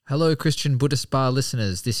Hello, Christian Buddhist Bar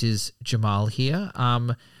listeners. This is Jamal here.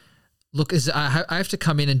 Look, I have to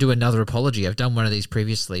come in and do another apology. I've done one of these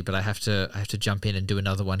previously, but I have to jump in and do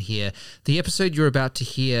another one here. The episode you're about to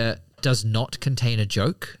hear does not contain a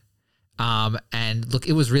joke. And look,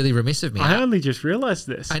 it was really remiss of me. I only just realized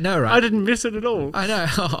this. I know, right? I didn't miss it at all. I know.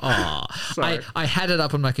 I had it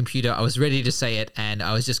up on my computer. I was ready to say it, and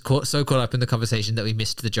I was just so caught up in the conversation that we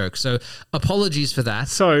missed the joke. So apologies for that.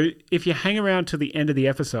 So if you hang around to the end of the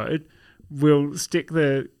episode, we'll stick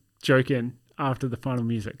the joke in after the final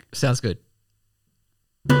music. Sounds good.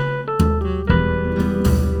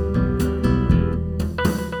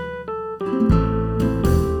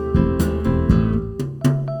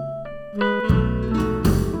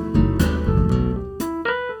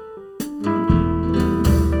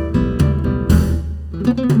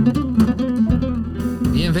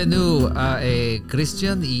 Bienvenue a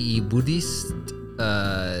Christian y Buddhist.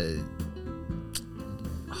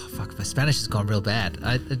 Fuck, my Spanish has gone real bad.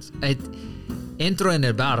 Entro en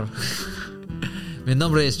el bar. Mi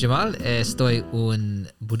nombre es Jamal. Estoy un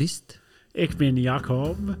budista. Ich bin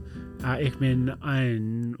Jakob. Ich bin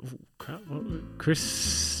ein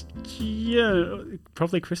Christian.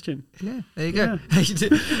 Probably Christian. Yeah, there you go.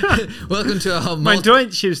 Yeah. Welcome to our... Mein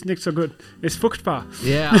Deutsch ist nicht so gut. It's furchtbar.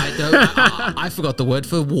 Yeah, I forgot the word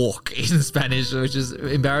for walk in Spanish, which is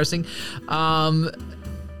embarrassing.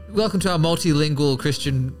 Welcome to our multilingual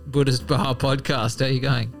Christian Buddhist Bar podcast. How are you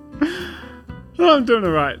going? Oh, I'm doing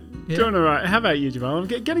all right. Yeah. Doing all right. How about you, Jamal? I'm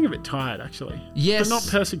getting a bit tired, actually. Yes. But not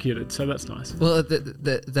persecuted, so that's nice. Well,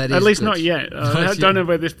 that is at least good. not yet. I don't know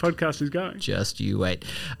where this podcast is going. Just you wait.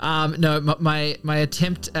 No, my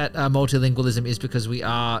attempt at multilingualism is because we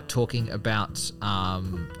are talking about.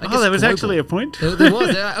 There was actually a point. There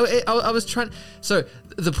was. I was trying. So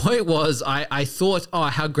the point was, I thought,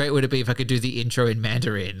 how great would it be if I could do the intro in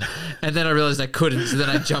Mandarin, and then I realized I couldn't. So then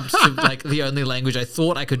I jumped to like the only language I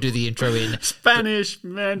thought I could do the intro in. Spanish,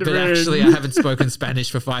 Mandarin. But actually, I haven't spoken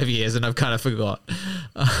Spanish for 5 years, and I've kind of forgot.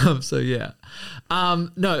 So yeah,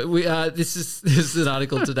 no. This is an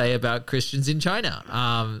article today about Christians in China.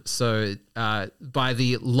 By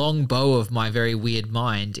the long bow of my very weird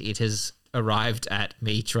mind, it has arrived at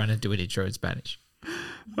me trying to do an intro in Spanish.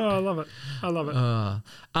 Oh, I love it. I love it.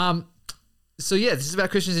 So yeah, this is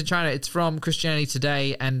about Christians in China. It's from Christianity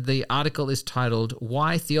Today, and the article is titled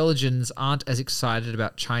 "Why Theologians Aren't as Excited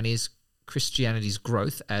About Chinese Christianity's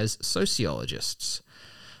Growth as Sociologists."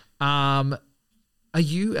 Are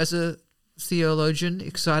you, as a theologian,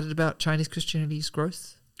 excited about Chinese Christianity's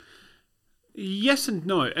growth? Yes and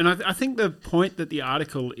no. And I think the point that the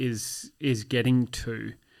article is getting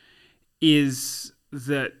to is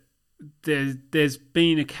that there's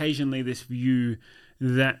been occasionally this view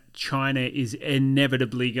that China is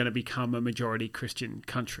inevitably going to become a majority Christian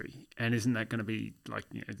country, and isn't that going to be like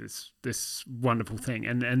this wonderful thing?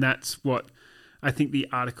 And that's what I think the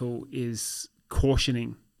article is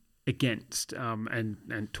cautioning against,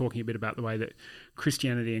 and talking a bit about the way that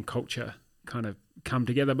Christianity and culture kind of come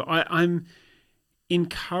together. But I'm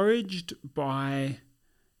encouraged by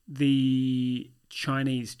the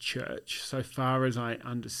Chinese church, so far as I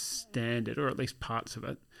understand it, or at least parts of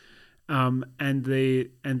it, and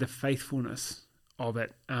the faithfulness of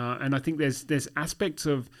it. And I think there's aspects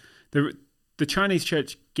of the Chinese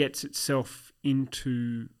church gets itself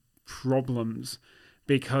into problems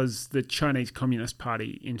because the Chinese Communist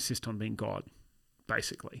Party insist on being God,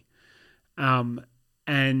 basically.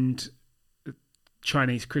 And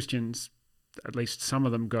Chinese Christians, at least some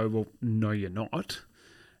of them, go, well, no, you're not.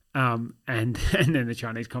 And then the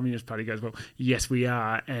Chinese Communist Party goes, well, yes, we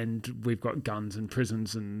are, and we've got guns and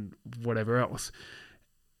prisons and whatever else.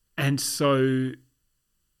 And so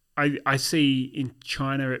I see in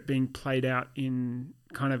China it being played out in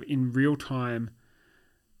kind of in real time,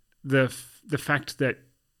 the fact that,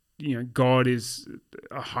 God is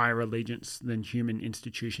a higher allegiance than human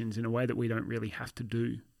institutions in a way that we don't really have to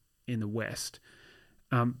do in the West,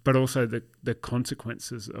 but also the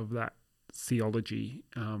consequences of that theology,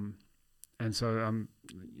 and so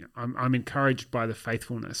I'm encouraged by the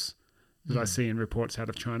faithfulness that I see in reports out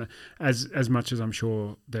of China, as much as I'm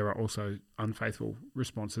sure there are also unfaithful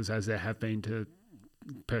responses, as there have been to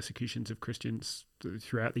persecutions of Christians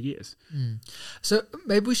throughout the years. So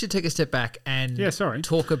maybe we should take a step back and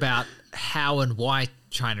talk about how and why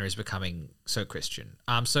China is becoming so Christian.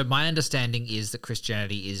 So my understanding is that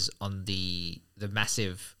Christianity is on the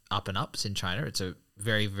massive up and ups in China. It's a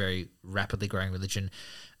very, very rapidly growing religion.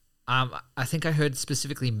 I think I heard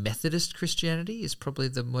specifically Methodist Christianity is probably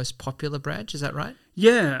the most popular branch. Is that right?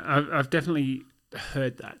 Yeah, I've definitely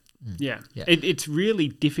heard that. Yeah. It's really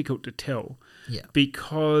difficult to tell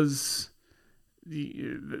because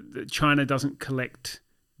China doesn't collect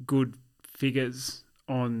good figures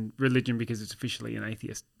on religion because it's officially an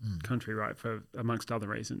atheist country, right? For amongst other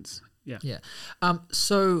reasons. Yeah. Yeah.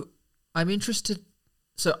 So I'm interested.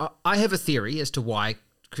 So I have a theory as to why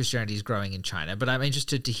Christianity is growing in China, but I'm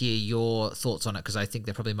interested to hear your thoughts on it because I think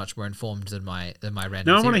they're probably much more informed than my random.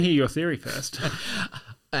 No, I theory. want to hear your theory first.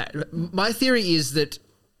 My theory is that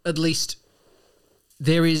at least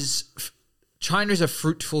China is a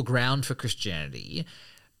fruitful ground for Christianity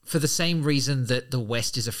for the same reason that the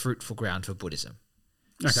West is a fruitful ground for Buddhism.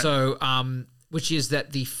 Okay. So, which is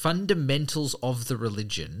that the fundamentals of the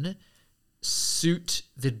religion suit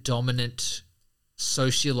the dominant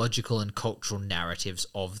sociological and cultural narratives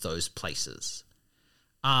of those places.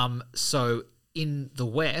 So in the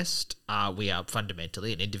West, we are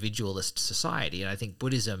fundamentally an individualist society, and I think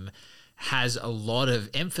Buddhism has a lot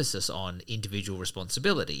of emphasis on individual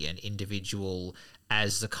responsibility and individual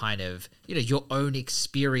as the kind of, your own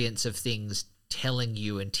experience of things telling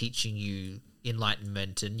you and teaching you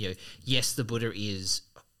enlightenment. And, yes, the Buddha is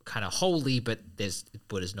kind of holy, but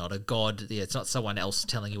Buddha's not a god. It's not someone else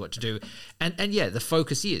telling you what to do. And the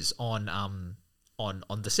focus is on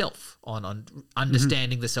the self, on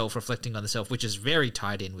understanding the self, reflecting on the self, which is very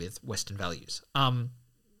tied in with Western values.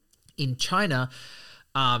 In China,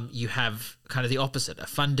 you have kind of the opposite, a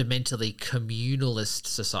fundamentally communalist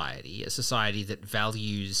society, a society that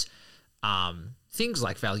values things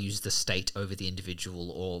like values the state over the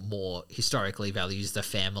individual, or more historically values the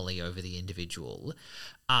family over the individual,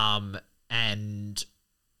 and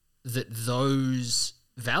that those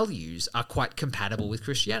values are quite compatible with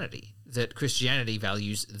Christianity, that Christianity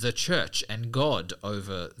values the church and God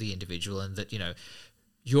over the individual, and that,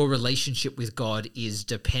 your relationship with God is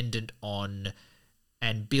dependent on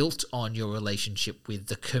and built on your relationship with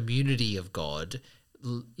the community of God.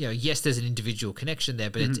 Yes, there's an individual connection there,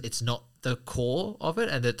 but it's not the core of it,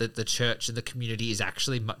 and that the church and the community is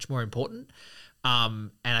actually much more important.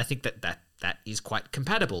 And I think that is quite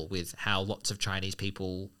compatible with how lots of Chinese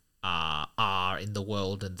people are in the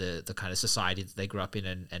world, and the kind of society that they grew up in,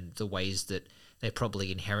 and the ways that they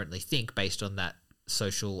probably inherently think based on that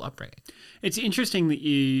social upbringing. It's interesting that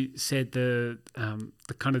you said the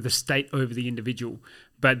kind of the state over the individual,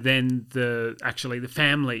 but then the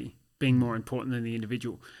family being more important than the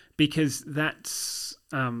individual, because that's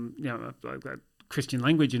like Christian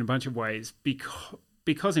language in a bunch of ways,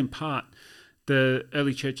 because in part the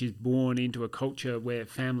early church is born into a culture where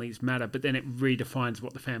families matter, but then it redefines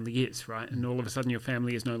what the family is, right? And all of a sudden your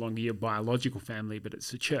family is no longer your biological family, but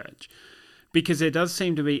it's the church. Because there does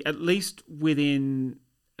seem to be, at least within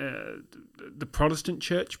the Protestant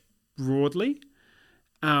church broadly,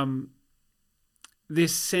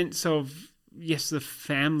 this sense of, yes, the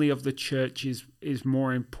family of the church is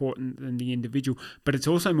more important than the individual, but it's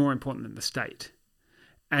also more important than the state.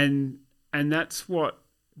 And that's what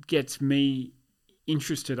gets me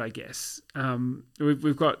interested, I guess.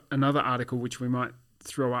 We've got another article which we might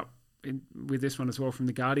throw up with this one as well, from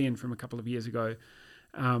The Guardian from a couple of years ago,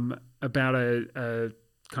 about a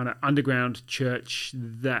kind of underground church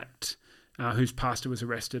that whose pastor was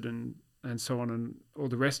arrested and so on and all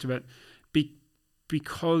the rest of it,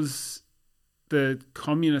 because the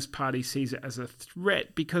Communist Party sees it as a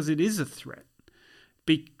threat, because it is a threat.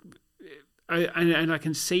 And I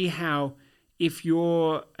can see how, if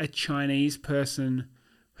you're a Chinese person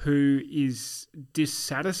who is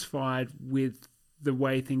dissatisfied with the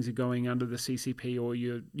way things are going under the CCP, or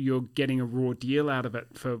you're getting a raw deal out of it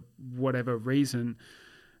for whatever reason,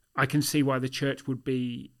 I can see why the church would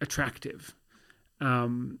be attractive,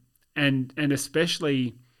 and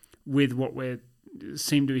especially with what we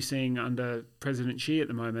seem to be seeing under President Xi at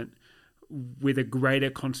the moment, with a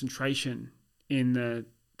greater concentration in the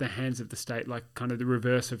hands of the state, like kind of the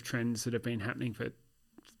reverse of trends that have been happening for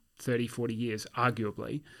 30, 40 years,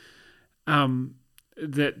 arguably.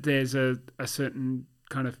 That there's a certain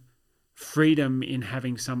kind of freedom in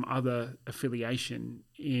having some other affiliation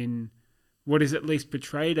in what is at least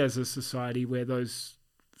portrayed as a society where those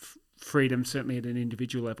freedoms, certainly at an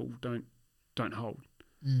individual level, don't hold.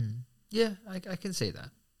 Yeah, I can see that.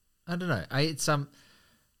 I don't know.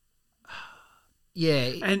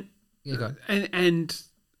 And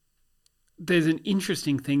there's an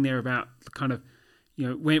interesting thing there about kind of,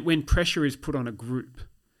 when pressure is put on a group,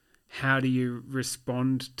 how do you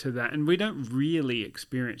respond to that? And we don't really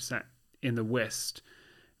experience that in the West.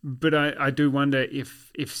 But I do wonder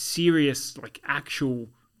if serious, like actual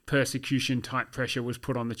persecution type pressure was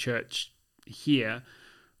put on the church here,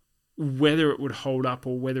 whether it would hold up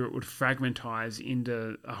or whether it would fragmentize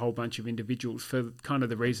into a whole bunch of individuals for kind of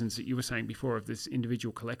the reasons that you were saying before, of this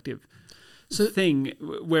individual collective. thing,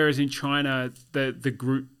 whereas in China, the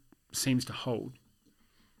group seems to hold.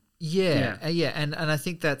 Yeah. And I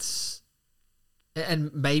think that's,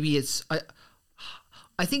 and maybe it's,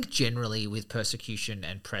 I think generally with persecution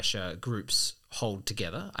and pressure, groups hold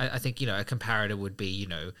together. I think, a comparator would be,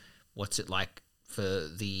 what's it like for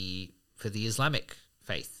the Islamic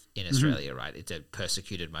faith in Australia, right? It's a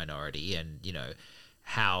persecuted minority, and,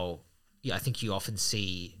 how, I think you often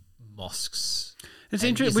see mosques. It's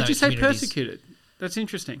interesting. Would you say persecuted? That's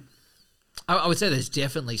interesting. I would say there's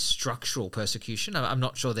definitely structural persecution. I'm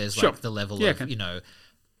not sure there's like the level of,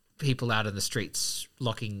 people out in the streets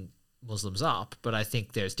locking Muslims up, but I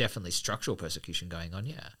think there's definitely structural persecution going on,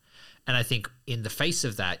 yeah. And I think in the face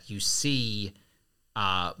of that, you see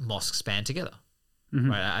mosques band together,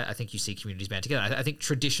 right? I think you see communities band together. I think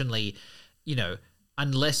traditionally,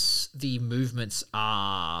 unless the movements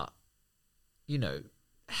are,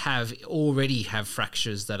 have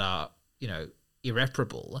fractures that are,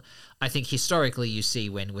 irreparable, I think historically you see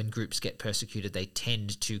when groups get persecuted, they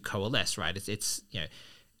tend to coalesce, right? It's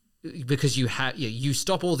because you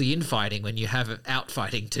stop all the infighting when you have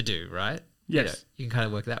outfighting to do, right? Yes. You can kind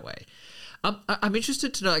of work that way. I'm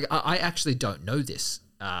interested to know, I actually don't know this,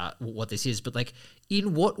 what this is, but like,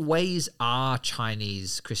 in what ways are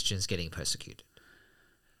Chinese Christians getting persecuted?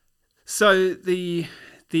 So the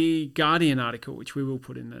Guardian article, which we will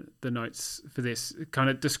put in the notes for this, kind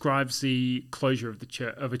of describes the closure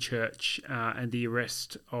of a church and the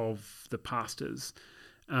arrest of the pastors.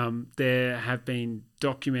 There have been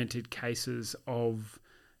documented cases of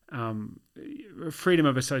freedom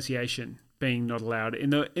of association being not allowed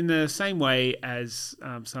in the same way as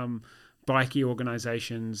some bikie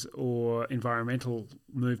organisations or environmental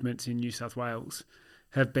movements in New South Wales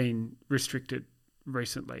have been restricted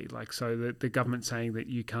recently. Like, so the government saying that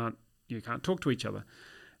you can't talk to each other.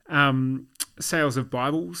 Sales of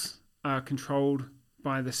Bibles are controlled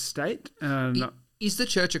by the state. Is the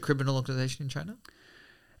church a criminal organisation in China?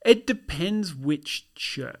 It depends which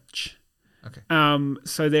church. Okay.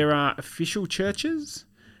 So there are official churches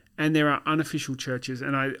and there are unofficial churches.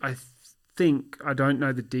 And I think, I don't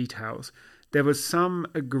know the details, there was some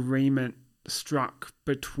agreement struck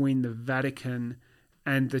between the Vatican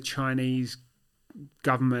and the Chinese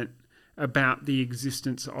government about the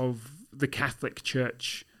existence of the Catholic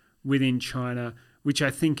Church within China, which I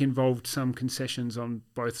think involved some concessions on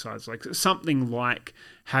both sides, like something like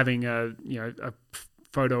having a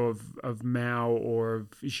photo of Mao or of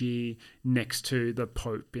Xi next to the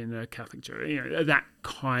Pope in a Catholic church, that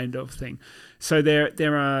kind of thing. So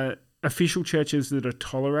there are official churches that are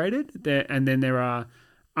tolerated, and then there are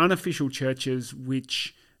unofficial churches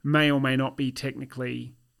which may or may not be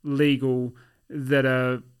technically legal, that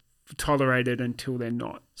are tolerated until they're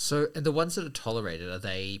not. So, and the ones that are tolerated, are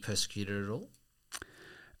they persecuted at all?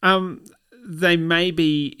 They may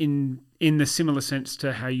be in the similar sense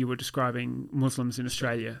to how you were describing Muslims in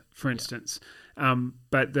Australia, for instance.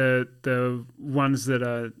 But the ones that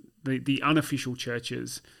are the unofficial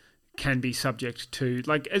churches can be subject to,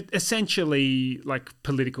 like, essentially like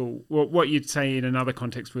political, what you'd say in another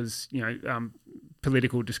context was,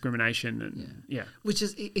 political discrimination. And Which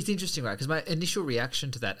is, it's interesting, right? Because my initial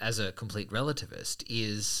reaction to that as a complete relativist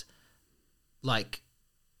is like,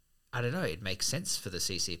 I don't know, it makes sense for the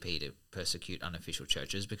CCP to persecute unofficial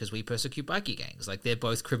churches because we persecute bikie gangs. Like, they're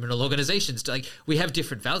both criminal organizations. Like, we have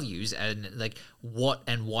different values, and like what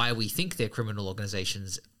and why we think they're criminal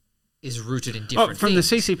organizations is rooted in different from things.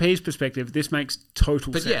 The CCP's perspective, this makes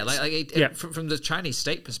total sense. But yeah, from the Chinese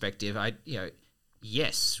state perspective,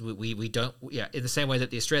 yes, we don't, in the same way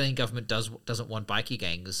that the Australian government doesn't want bikie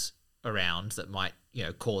gangs around that might,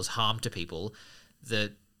 cause harm to people,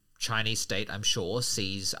 the Chinese state, I'm sure,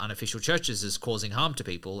 sees unofficial churches as causing harm to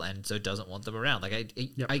people, and so doesn't want them around. Like,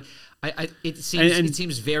 it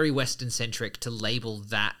seems very Western centric to label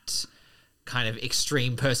that kind of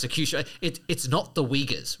extreme persecution. It's not the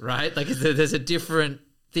Uyghurs, right? Like, there's a different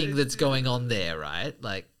thing that's going on there, right?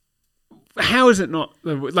 Like, how is it not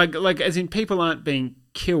like as in people aren't being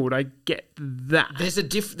killed? I get that. There's a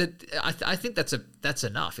I think that's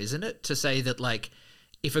enough, isn't it? To say that, like,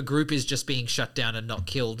 if a group is just being shut down and not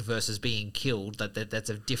killed versus being killed, that's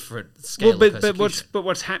a different scale of persecution. But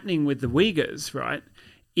what's happening with the Uyghurs, right,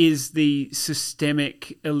 is the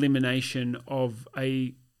systemic elimination of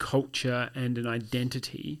a culture and an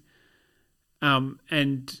identity,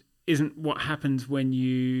 and isn't what happens when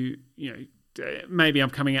you maybe I'm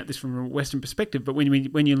coming at this from a Western perspective, but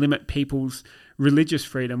when you limit people's religious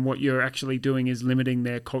freedom, what you're actually doing is limiting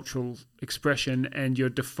their cultural expression, and you're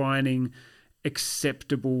defining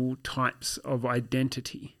acceptable types of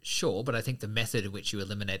identity. Sure, but I think the method in which you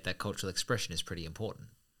eliminate that cultural expression is pretty important.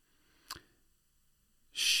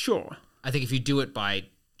 Sure. I think if you do it by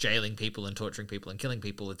jailing people and torturing people and killing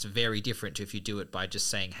people, it's very different to if you do it by just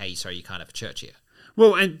saying, hey, sorry, you can't have a church here.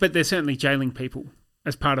 Well, but they're certainly jailing people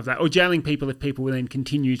as part of that, or jailing people if people will then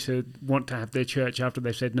continue to want to have their church after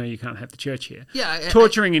they've said, no, you can't have the church here. Yeah,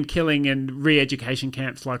 torturing and killing and re-education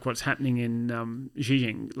camps like what's happening in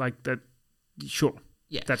Xijing, like that. Sure,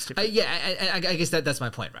 yeah, that's different. I guess that's my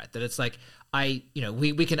point, right? That it's like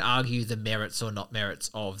we can argue the merits or not merits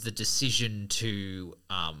of the decision to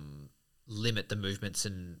limit the movements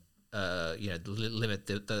and limit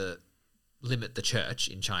the church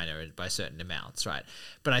in China by certain amounts, right?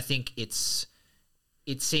 But I think it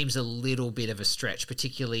seems a little bit of a stretch,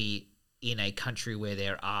 particularly in a country where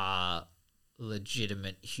there are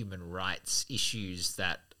legitimate human rights issues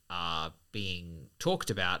that are being talked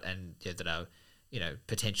about and that are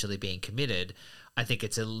potentially being committed. I think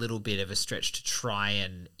it's a little bit of a stretch to try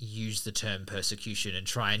and use the term persecution and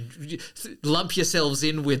try and lump yourselves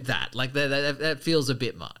in with that. Like that feels a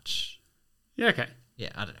bit much. Yeah, okay. Yeah,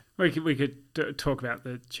 I don't know. We could talk about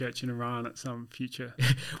the church in Iran at some future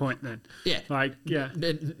point then. Yeah. Like, yeah.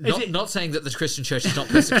 Not saying that the Christian church is not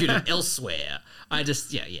persecuted elsewhere. I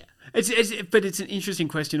just, yeah. But it's an interesting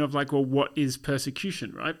question of like, well, what is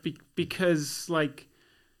persecution, right? Because like,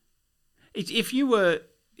 if you were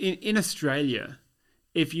in Australia,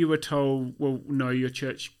 if you were told, well, no, your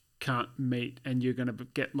church can't meet and you're going to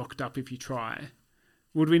get locked up if you try,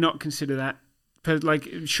 would we not consider that? Like,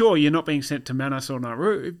 sure, you're not being sent to Manus or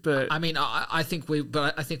Nauru, but I mean, I think we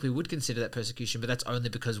would consider that persecution, but that's only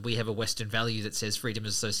because we have a Western value that says freedom of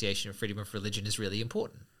association and freedom of religion is really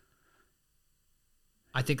important.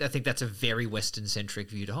 I think that's a very Western-centric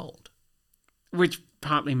view to hold. Which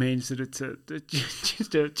partly means that it's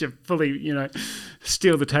just to fully,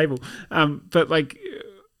 steal the table. But like,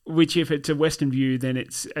 which if it's a Western view, then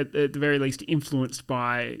it's at the very least influenced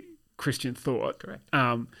by Christian thought. Correct.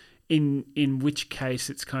 In which case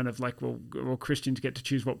it's kind of like, well, Christians get to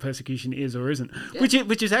choose what persecution is or isn't, yeah.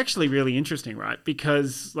 which is actually really interesting, right?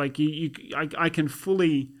 Because like I can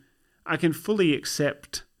fully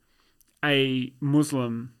accept a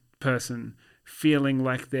Muslim person feeling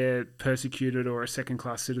like they're persecuted or a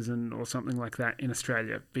second-class citizen or something like that in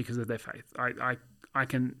Australia because of their faith. I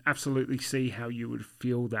can absolutely see how you would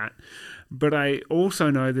feel that. But I also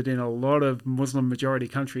know that in a lot of Muslim-majority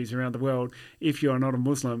countries around the world, if you are not a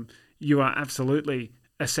Muslim, you are absolutely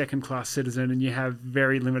a second-class citizen and you have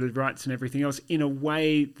very limited rights and everything else in a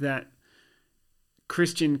way that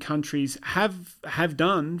Christian countries have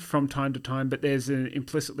done from time to time, but there's an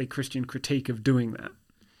implicitly Christian critique of doing that.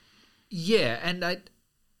 Yeah, and I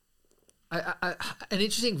an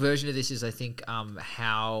interesting version of this is, I think,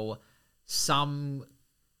 how some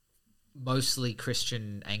mostly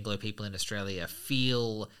Christian Anglo people in Australia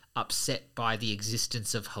feel upset by the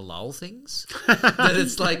existence of halal things. That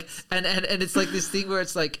it's like, and it's like this thing where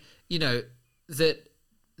it's like, that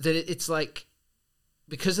it's like,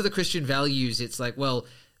 because of the Christian values, it's like, well,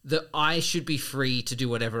 that I should be free to do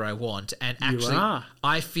whatever I want. And actually,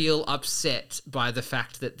 I feel upset by the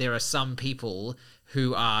fact that there are some people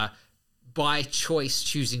who are by choice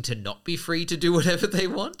choosing to not be free to do whatever they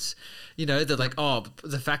want. They're like, oh,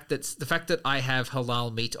 the fact that I have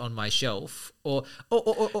halal meat on my shelf,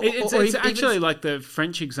 it's actually like the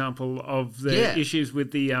French example of the issues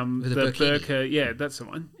with the burqa. Yeah, that's the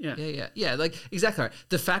one. Yeah. Like, exactly right.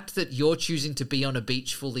 The fact that you're choosing to be on a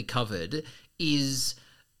beach fully covered is,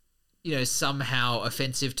 somehow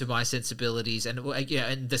offensive to my sensibilities, and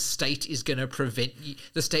and the state is going to prevent you.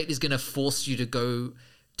 The state is going to force you to go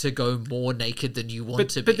more naked than you want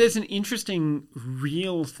to be. But there's an interesting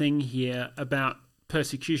real thing here about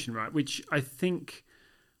persecution, right? Which I think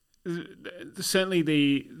certainly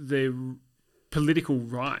the political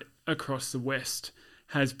right across the West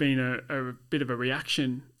has been a bit of a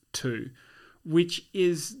reaction to, which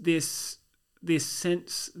is this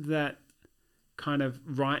sense that kind of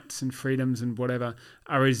rights and freedoms and whatever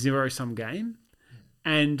are a zero-sum game.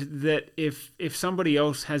 And that if somebody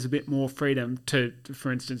else has a bit more freedom to,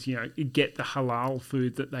 for instance, get the halal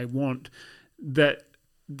food that they want, that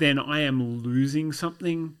then I am losing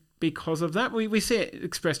something because of that. We see it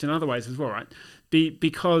expressed in other ways as well, right?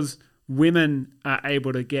 Because women are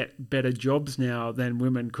able to get better jobs now than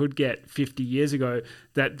women could get 50 years ago,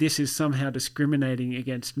 that this is somehow discriminating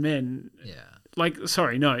against men. Yeah. Like,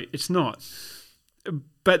 sorry, no, it's not.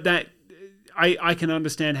 But that... I can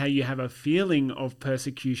understand how you have a feeling of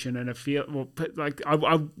persecution and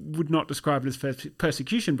I would not describe it as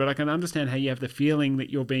persecution, but I can understand how you have the feeling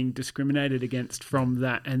that you're being discriminated against from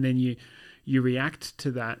that, and then you react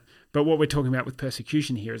to that. But what we're talking about with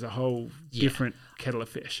persecution here is a whole different kettle of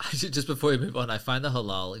fish. Just before we move on, I find the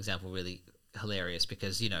halal example really hilarious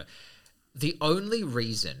because, the only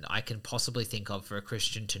reason I can possibly think of for a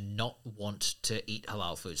Christian to not want to eat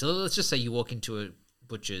halal food. So let's just say you walk into a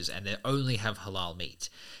butcher's and they only have halal meat,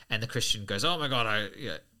 and the Christian goes, "Oh my God,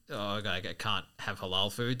 I can't have halal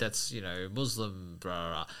food. That's Muslim." Blah, blah,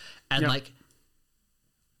 blah. And like,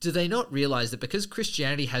 do they not realize that because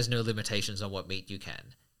Christianity has no limitations on what meat you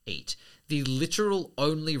can eat, the literal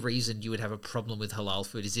only reason you would have a problem with halal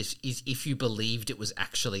food is if you believed it was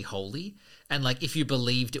actually holy, and like if you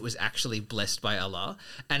believed it was actually blessed by Allah.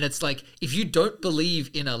 And it's like, if you don't believe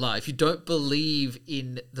in Allah, if you don't believe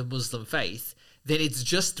in the Muslim faith, then it's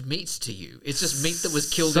just meat to you. It's just meat that was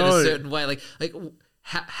killed in a certain way. Like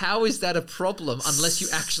how is that a problem unless you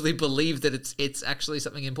actually believe that it's actually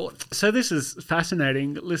something important? So this is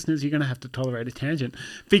fascinating. Listeners, you're going to have to tolerate a tangent,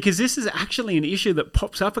 because this is actually an issue that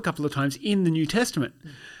pops up a couple of times in the New Testament.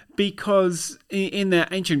 Because in the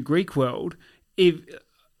ancient Greek world, if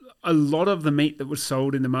a lot of the meat that was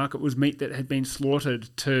sold in the market was meat that had been slaughtered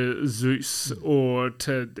to Zeus or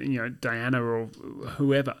to Diana or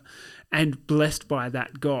whoever, and blessed by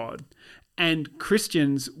that god. And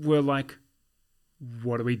Christians were like,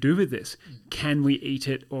 what do we do with this? Can we eat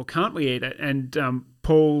it or can't we eat it? And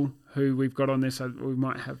Paul, who we've got on this, we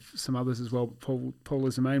might have some others as well, but Paul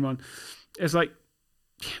is the main one, is like,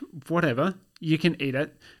 whatever, you can eat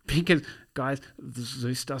it, because, guys,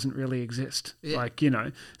 Zeus doesn't really exist. Yeah. Like,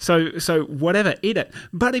 so whatever, eat it.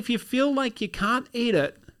 But if you feel like you can't eat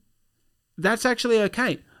it, that's actually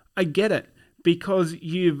okay. I get it, because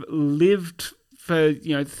you've lived for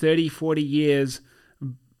 30, 40 years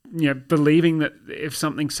believing that if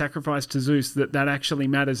something's sacrificed to Zeus, that actually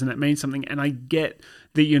matters and it means something. And I get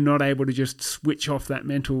that you're not able to just switch off that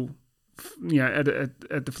mental,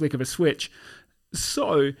 at the flick of a switch.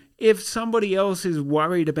 So if somebody else is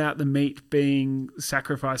worried about the meat being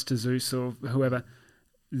sacrificed to Zeus or whoever,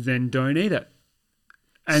 then don't eat it.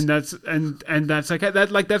 And that's okay.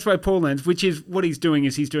 That's why Paul lands, which is what he's doing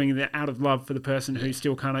it out of love for the person who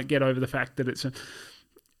still can't get over the fact that it's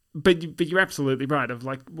But you're absolutely right. Of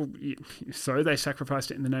like, well, so they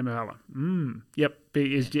sacrificed it in the name of Allah. Yep.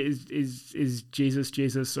 Is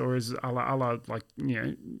Jesus, or is Allah? Like,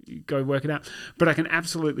 go work it out. But I can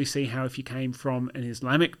absolutely see how if you came from an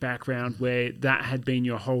Islamic background where that had been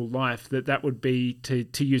your whole life, that would be,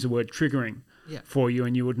 to use a word, triggering for you,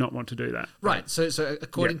 and you would not want to do that. Right. So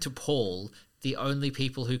according to Paul, the only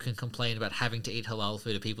people who can complain about having to eat halal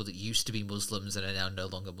food are people that used to be Muslims and are now no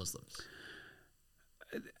longer Muslims.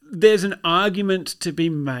 There's an argument to be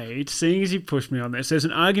made, seeing as you pushed me on this, there's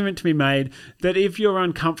an argument to be made that if you're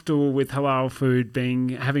uncomfortable with halal food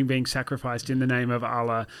having been sacrificed in the name of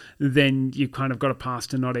Allah, then you've kind of got a pass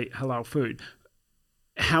to not eat halal food.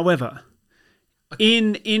 However,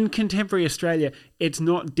 in contemporary Australia, it's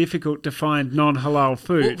not difficult to find non-halal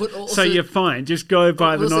food. But also, so you're fine. Just go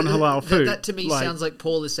buy the non-halal food. That to me sounds like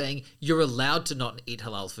Paul is saying you're allowed to not eat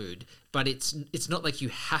halal food, but it's not like you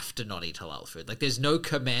have to not eat halal food. Like, there's no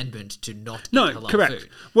commandment to not eat halal correct.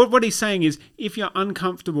 food. What he's saying is, if you're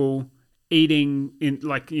uncomfortable eating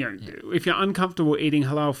if you're uncomfortable eating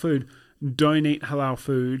halal food, don't eat halal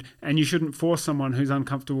food, and you shouldn't force someone who's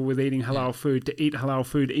uncomfortable with eating halal food to eat halal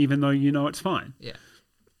food, even though it's fine. Yeah.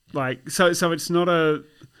 Like, so it's not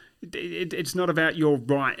it's not about your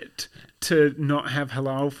right to not have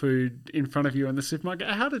halal food in front of you in the supermarket.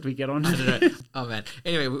 How did we get on? I don't know. Oh man.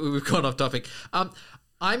 Anyway, we've gone off topic.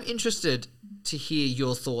 I'm interested to hear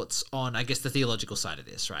your thoughts on, I guess, the theological side of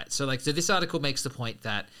this, right? So this article makes the point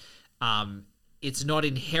that it's not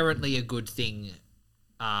inherently a good thing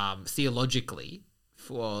theologically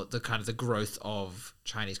for the kind of the growth of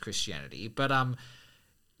Chinese Christianity, but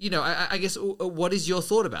I guess what is your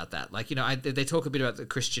thought about that? Like, they talk a bit about the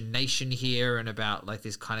Christian nation here and about like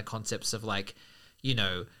these kind of concepts of like,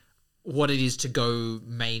 what it is to go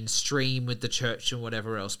mainstream with the church and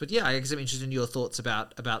whatever else. But yeah, I guess I'm interested in your thoughts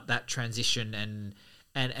about that transition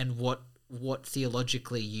and what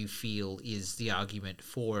theologically you feel is the argument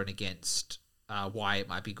for and against why it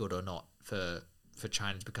might be good or not for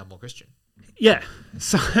China to become more Christian. Yeah.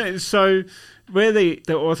 So where the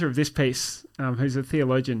author of this piece, who's a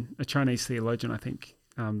theologian, a Chinese theologian, I think,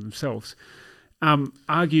 themselves,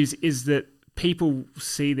 argues is that people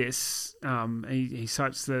see this. He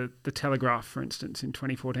cites the Telegraph, for instance, in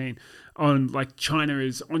 2014, on like China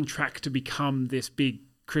is on track to become this big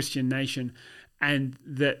Christian nation, and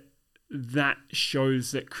that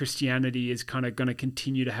shows that Christianity is kind of going to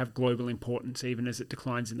continue to have global importance even as it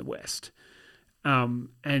declines in the West.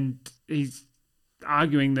 And he's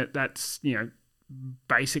arguing that that's,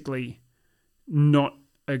 basically not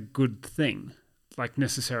a good thing, like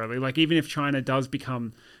necessarily. Like, even if China does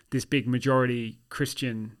become this big majority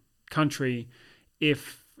Christian country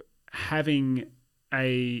if having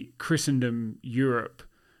a Christendom Europe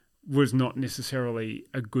was not necessarily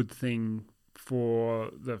a good thing for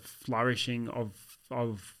the flourishing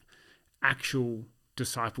of actual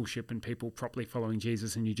discipleship and people properly following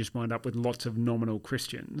Jesus, and you just wind up with lots of nominal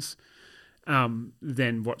Christians,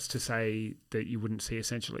 then what's to say that you wouldn't see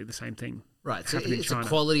essentially the same thing? Right, so it's a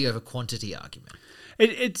quality over quantity argument.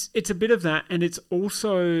 It's a bit of that, and it's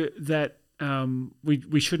also that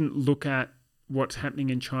we shouldn't look at what's happening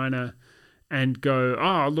in China and go,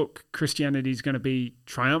 oh, look, Christianity is going to be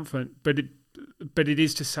triumphant, but it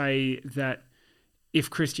is to say that if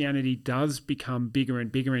Christianity does become bigger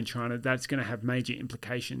and bigger in China, that's going to have major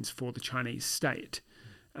implications for the Chinese state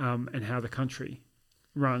and how the country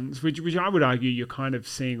runs, which I would argue you're kind of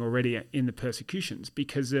seeing already in the persecutions,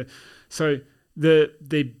 because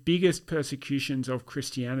the biggest persecutions of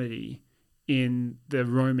Christianity in the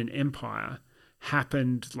Roman Empire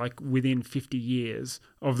happened like within 50 years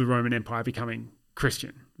of the Roman Empire becoming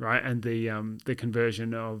Christian, right? And the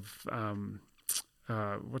conversion of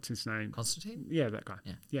what's his name? Constantine? Yeah, that guy.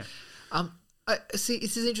 Yeah. See,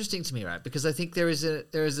 this is interesting to me, right? Because I think there is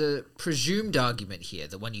a presumed argument here,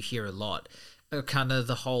 the one you hear a lot, kind of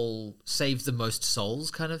the whole save the most souls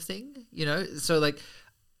kind of thing, you know? So like,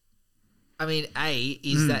 I mean, A,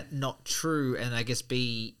 is that not true? And I guess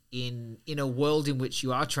B, in a world in which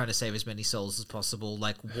you are trying to save as many souls as possible,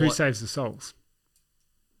 like who saves the souls?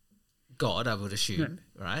 God, I would assume,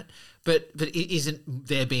 right? But isn't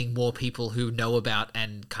there being more people who know about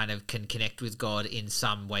and kind of can connect with God in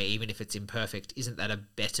some way, even if it's imperfect? Isn't that a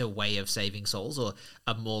better way of saving souls, or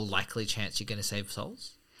a more likely chance you're going to save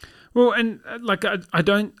souls? Well, and like I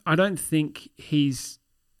don't think he's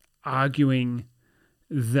arguing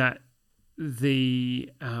that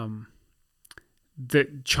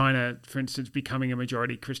that China, for instance, becoming a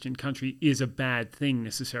majority Christian country is a bad thing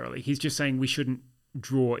necessarily. He's just saying we shouldn't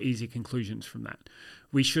draw easy conclusions from that.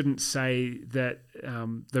 We shouldn't say that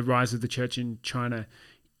the rise of the church in China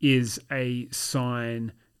is a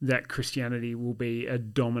sign that Christianity will be a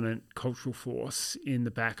dominant cultural force in the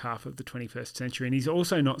back half of the 21st century. And he's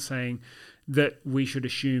also not saying that we should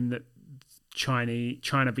assume that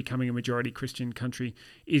China becoming a majority Christian country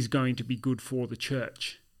is going to be good for the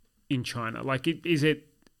church in China. Like, is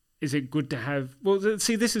it good to have... Well,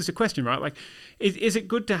 see, this is the question, right? Like, is it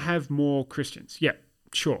good to have more Christians? Yeah,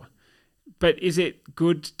 sure. But is it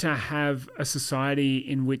good to have a society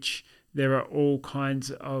in which there are all kinds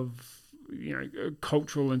of, you know,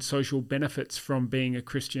 cultural and social benefits from being a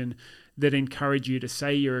Christian that encourage you to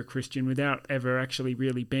say you're a Christian without ever actually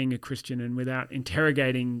really being a Christian, and without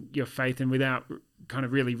interrogating your faith, and without kind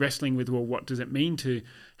of really wrestling with, well, what does it mean to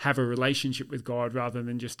have a relationship with God, rather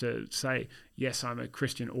than just to say, yes, I'm a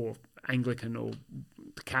Christian or Anglican or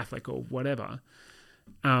Catholic or whatever.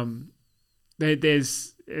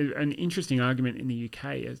 There's an interesting argument in the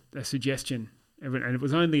UK, a suggestion, and it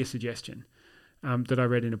was only a suggestion that I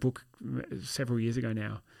read in a book several years ago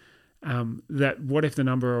now, that what if the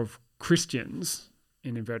number of Christians,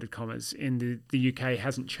 in inverted commas, in the UK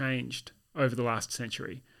hasn't changed over the last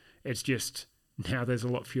century? It's just now there's a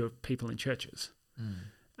lot fewer people in churches.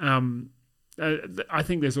 I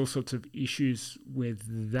think there's all sorts of issues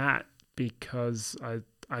with that, because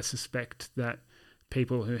I suspect that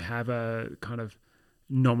people who have a kind of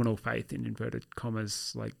nominal faith, in inverted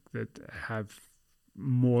commas, like that, have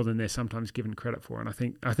more than they're sometimes given credit for. And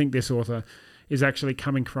I think this author is actually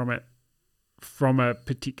coming from it from a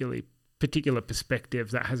particular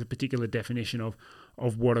perspective that has a particular definition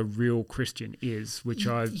of what a real Christian is, which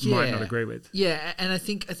I might not agree with. Yeah, and I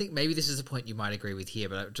think maybe this is a point you might agree with here,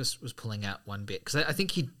 but I just was pulling out one bit, because I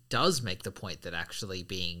think he does make the point that actually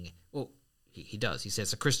being... Well, he does. He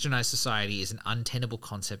says a Christianized society is an untenable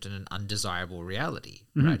concept and an undesirable reality.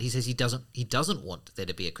 Right? He says he doesn't want there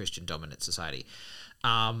to be a Christian dominant society.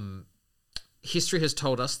 History has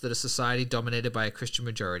told us that a society dominated by a Christian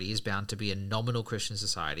majority is bound to be a nominal Christian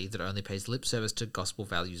society that only pays lip service to gospel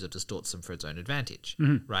values or distorts them for its own advantage.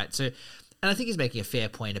 Right? So, and I think he's making a fair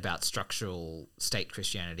point about structural state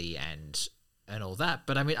Christianity and all that.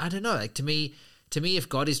 But I mean, I don't know. Like, to me, if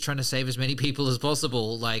God is trying to save as many people as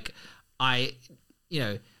possible, like, I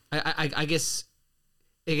guess,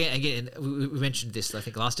 again, we mentioned this, I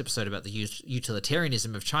think, last episode about the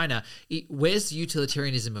utilitarianism of China. Where's the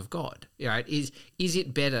utilitarianism of God? Right? Is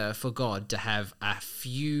it better for God to have a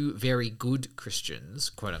few very good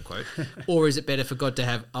Christians, quote unquote, or is it better for God to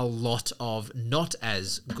have a lot of not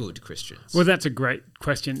as good Christians? Well, that's a great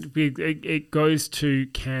question. It goes to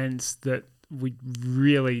cans that we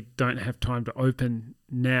really don't have time to open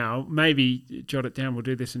now. Maybe jot it down. We'll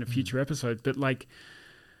do this in a future episode. But like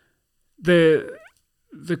the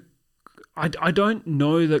I don't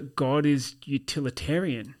know that God is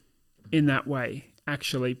utilitarian in that way,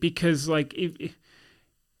 actually, because like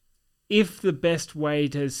if the best way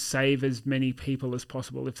to save as many people as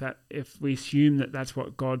possible, if we assume that that's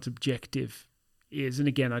what God's objective is, and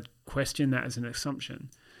again, I'd question that as an assumption,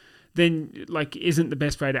 then like isn't the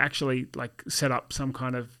best way to actually like set up some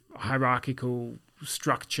kind of hierarchical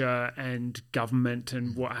structure and government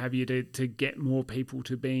and what have you to get more people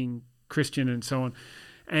to being Christian and so on.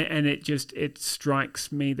 And it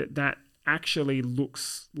strikes me that actually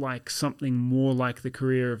looks like something more like the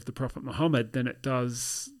career of the Prophet Muhammad than it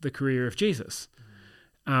does the career of Jesus.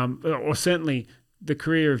 Or certainly the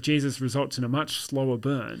career of Jesus results in a much slower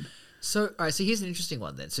burn. So, all right, so here's an interesting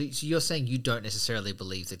one then. So you're saying you don't necessarily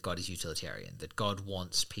believe that God is utilitarian, that God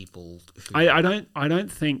wants people who... I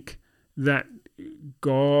don't think that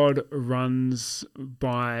God runs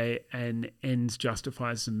by an ends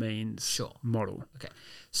justifies the means model. Okay.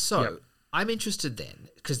 So I'm interested then,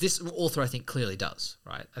 because this author I think clearly does,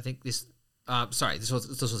 right? I think this... this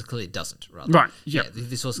author clearly doesn't, rather. Right, yeah.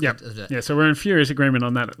 This author... Yeah, so we're in furious agreement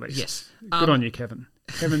on that at least. Yes. Good on you, Kevin.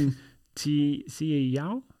 Kevin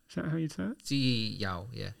Yao? Is that how you say it? Yao,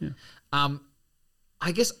 yeah.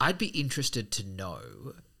 I guess I'd be interested to know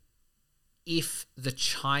if the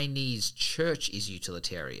Chinese church is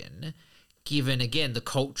utilitarian, given, again, the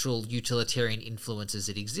cultural utilitarian influences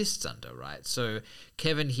it exists under, right? So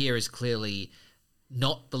Kevin here is clearly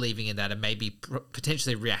not believing in that and maybe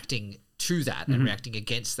potentially reacting to that and reacting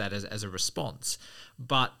against that as a response.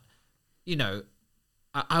 But, you know,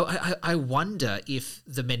 I wonder if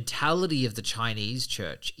the mentality of the Chinese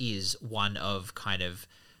church is one of kind of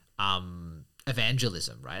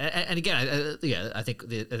evangelism, right? And again, I think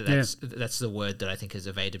that's the word that I think has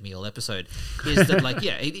evaded me all episode. Is that like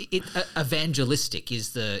evangelistic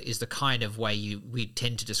is the kind of way we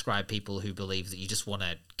tend to describe people who believe that you just want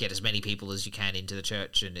to get as many people as you can into the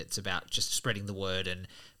church, and it's about just spreading the word and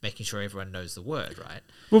making sure everyone knows the word, right?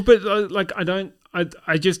 Well, but I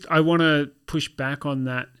want to push back on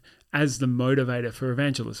that as the motivator for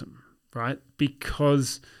evangelism, right?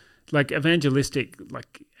 Because like evangelistic,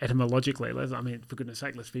 like etymologically, I mean, for goodness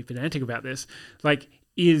sake, let's be pedantic about this, like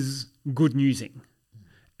is good newsing.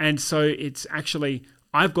 And so it's actually,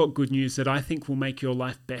 I've got good news that I think will make your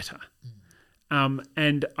life better.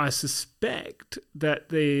 And I suspect that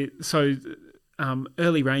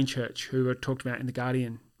Early Rain Church, who are talked about in the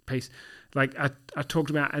Guardian piece, like I talked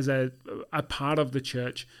about as a part of the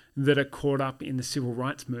church that are caught up in the civil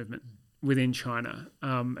rights movement within China.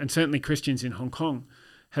 And certainly Christians in Hong Kong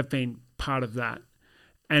have been part of that.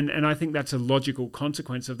 And I think that's a logical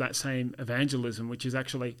consequence of that same evangelism, which is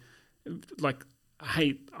actually like,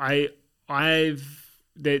 hey,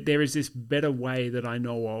 there is this better way that I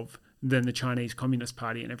know of than the Chinese Communist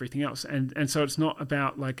Party and everything else. And so it's not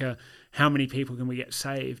about like how many people can we get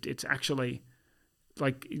saved. It's actually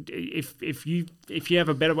like if you have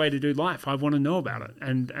a better way to do life, I want to know about it.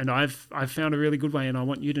 And I've found a really good way, and I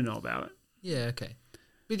want you to know about it. Yeah, okay.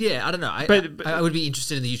 But yeah, I don't know. I would be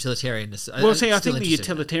interested in the utilitarianness. Well, see, I think the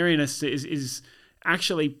utilitarianness is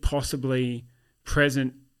actually possibly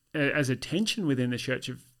present as a tension within the Church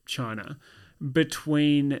of China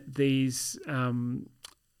between these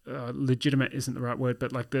legitimate isn't the right word,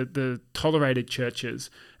 but like the tolerated churches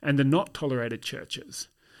and the not tolerated churches.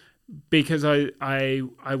 Because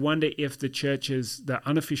I wonder if the churches, the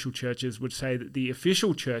unofficial churches, would say that the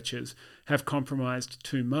official churches have compromised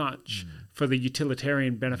too much for the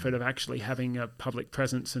utilitarian benefit of actually having a public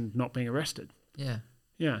presence and not being arrested. Yeah.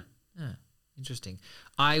 Interesting.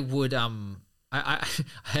 I would I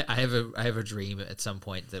have a dream at some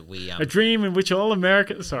point that we a dream in which all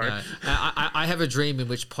Americans. Sorry, I have a dream in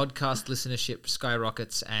which podcast listenership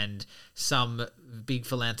skyrockets and some big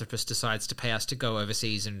philanthropist decides to pay us to go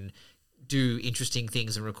overseas and do interesting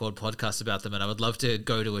things and record podcasts about them. And I would love to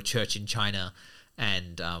go to a church in China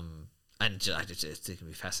and just, it's going to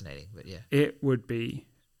be fascinating. But yeah, it would be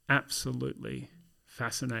absolutely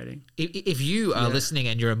fascinating. If you are listening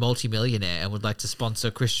and you're a multimillionaire and would like to sponsor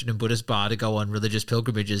Christian and Buddhist Bar to go on religious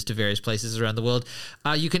pilgrimages to various places around the world,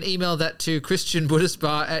 you can email that to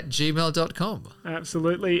christianbuddhistbar@gmail.com.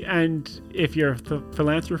 Absolutely. And if you're a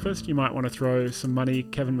philanthropist, you might want to throw some money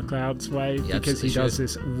Kevin MacLeod's way because he does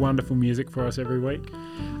this wonderful music for us every week.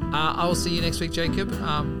 I'll see you next week, Jacob.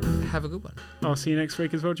 Have a good one. I'll see you next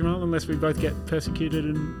week as well, Jamal, unless we both get persecuted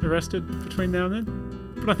and arrested between now and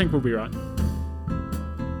then. But I think we'll be right.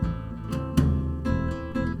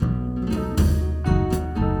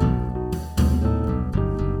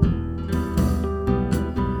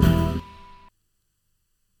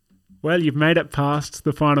 Well, you've made it past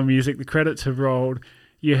the final music. The credits have rolled.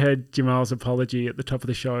 You heard Jamal's apology at the top of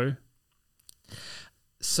the show.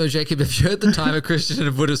 So, Jacob, have you heard the time a Christian and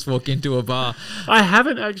a Buddhist walk into a bar? I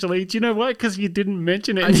haven't actually. Do you know why? Because you didn't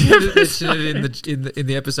mention it. I didn't mention it in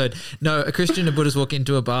the episode. No, a Christian and a Buddhist walk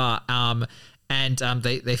into a bar, and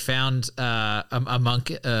they found a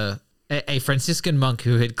monk, a Franciscan monk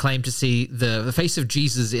who had claimed to see the face of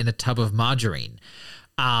Jesus in a tub of margarine.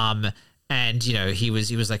 And he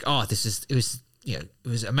was like, oh, it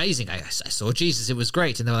was amazing. I saw Jesus. It was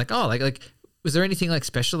great. And they were like, oh, like. Was there anything like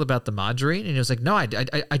special about the margarine? And he was like, no, I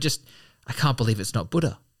can't believe it's not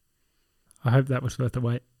Buddha. I hope that was worth the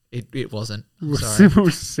wait. It wasn't.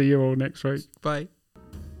 We'll see you all next week. Bye.